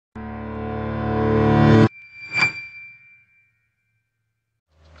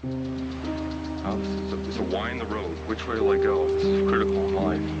It's a wind the road. Which way will I go? This is critical in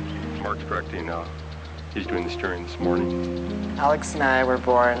life. Mark's correcting. He's doing the steering this morning. Alex and I were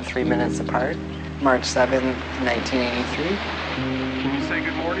born 3 minutes apart, March 7th, 1983. Can you say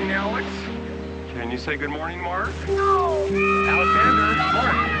good morning, Alex? Can you say good morning, Mark? No! Alexander!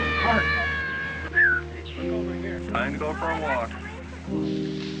 Mark! Look over here. Time to go for a walk.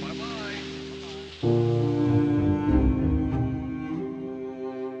 Bye-bye.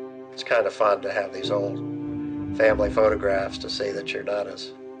 It's kind of fun to have these old family photographs to see that you're not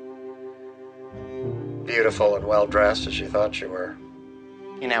as beautiful and well-dressed as you thought you were.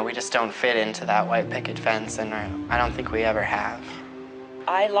 You know, we just don't fit into that white picket fence, and I don't think we ever have.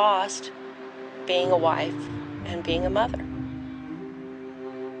 I lost being a wife and being a mother.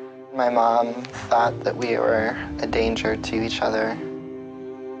 My mom thought that we were a danger to each other.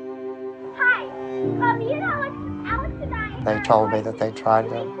 Hi, you know Alex and I... They told me that they tried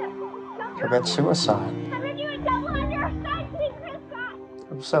to commit suicide. I'm gonna do a double under our side seat crisscross.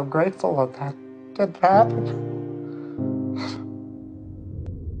 I'm so grateful that that didn't happen.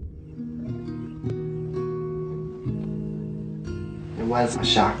 It was a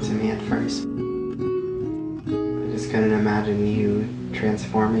shock to me at first. I just couldn't imagine you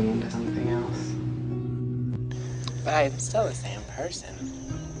transforming into something else. But I'm still the same person.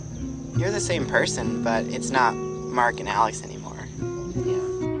 You're the same person, but it's not Mark and Alex anymore. Yeah.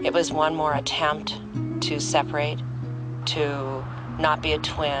 It was one more attempt to separate, to not be a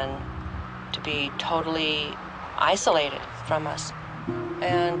twin, to be totally isolated from us.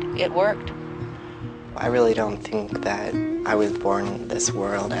 And it worked. I really don't think that I was born in this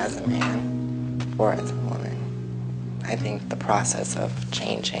world as a man or as a woman. I think the process of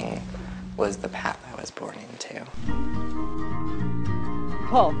changing was the path I was born into.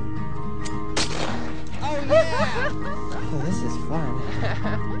 Pull. Oh, yeah! Oh, this is fun.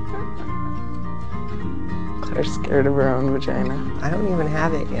 Claire's scared of her own vagina. I don't even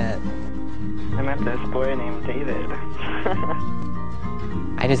have it yet. I met this boy named David.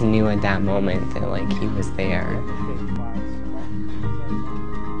 I just knew at that moment that, like, he was there.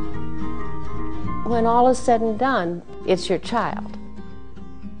 When all is said and done, it's your child.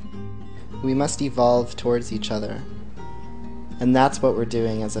 We must evolve towards each other. And that's what we're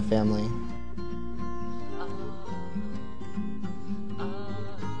doing as a family.